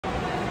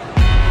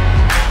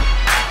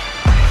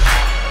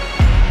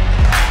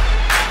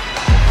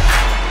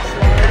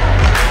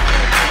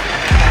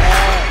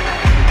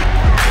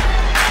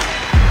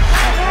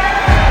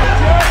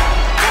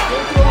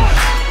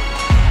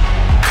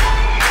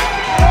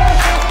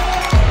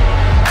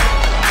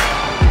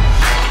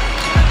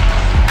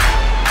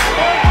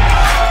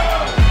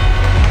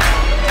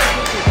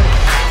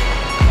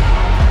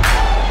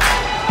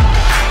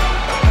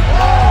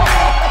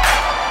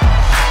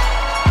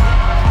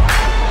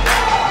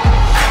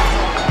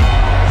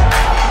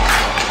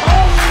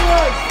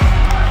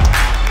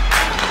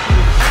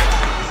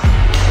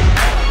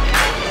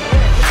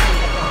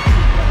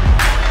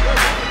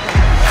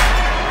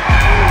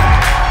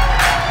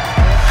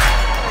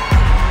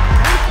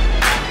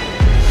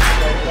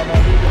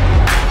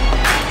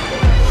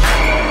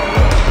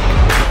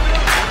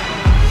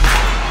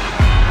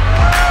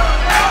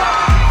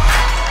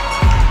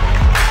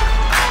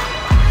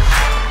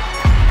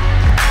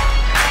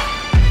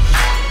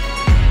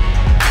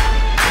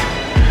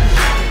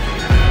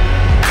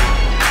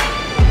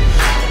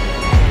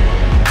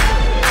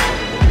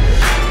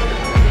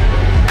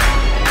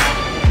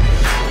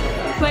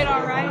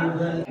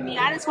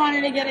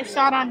wanted to get a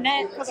shot on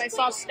net because I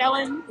saw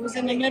Stellan was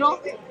in the middle,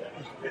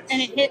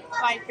 and it hit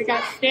like the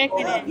guy's stick,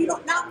 and it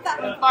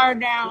went far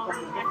down,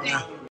 I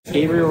think.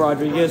 Gabriel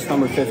Rodriguez,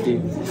 number 50.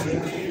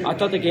 I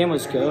thought the game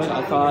was good.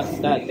 I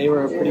thought that they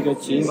were a pretty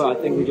good team, but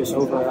I think we just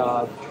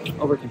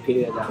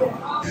over-competed at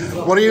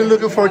that. What are you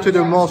looking forward to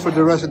the most for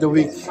the rest of the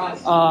week?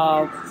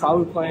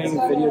 Probably playing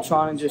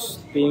Videotron and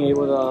just being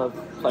able to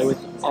play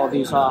with all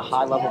these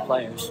high-level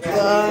players. It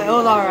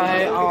was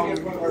alright.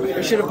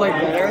 We should have played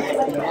better,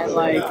 and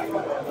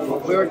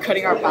like we were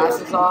cutting our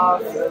passes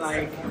off, and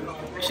like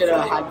we should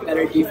have had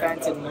better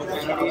defense and no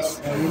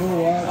penalties.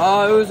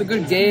 It was a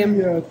good game.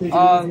 A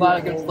lot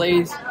of good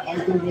plays.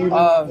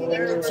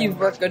 Teams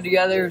worked good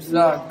together. It was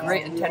a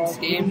great, intense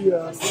game.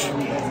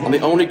 I'm the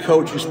only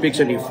coach who speaks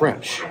any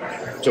French. So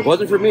if it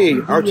wasn't for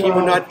me, our team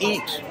would not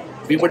eat.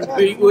 We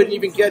wouldn't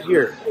even get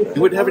here.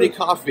 We wouldn't have any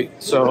coffee.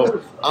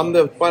 So I'm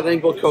the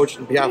bilingual coach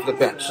on behalf of the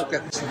bench.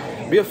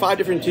 We have 5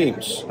 different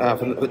teams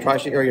from the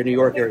Tri-State area, New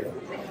York area.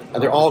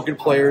 And they're all good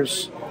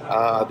players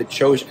that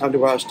chose to come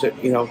to us to,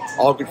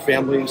 all good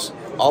families,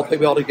 all play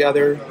well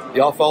together. They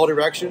all follow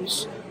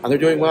directions, and they're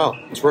doing well.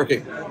 It's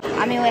working.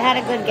 I mean, we had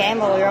a good game,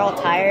 but we were all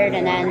tired.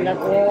 And then the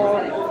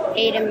goal,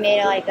 Aiden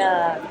made like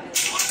a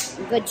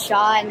good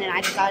shot, and then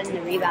I just got in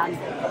the rebound.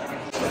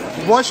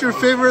 What's your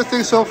favorite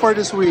thing so far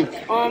this week?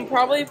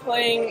 Probably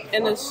playing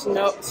in the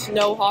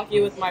snow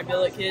hockey with my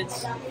billet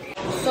kids.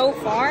 So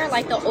far,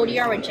 like the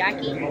ODR with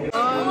Jackie.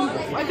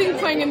 I think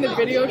playing in the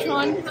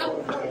Videotron.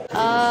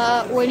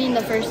 Winning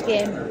the first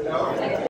game.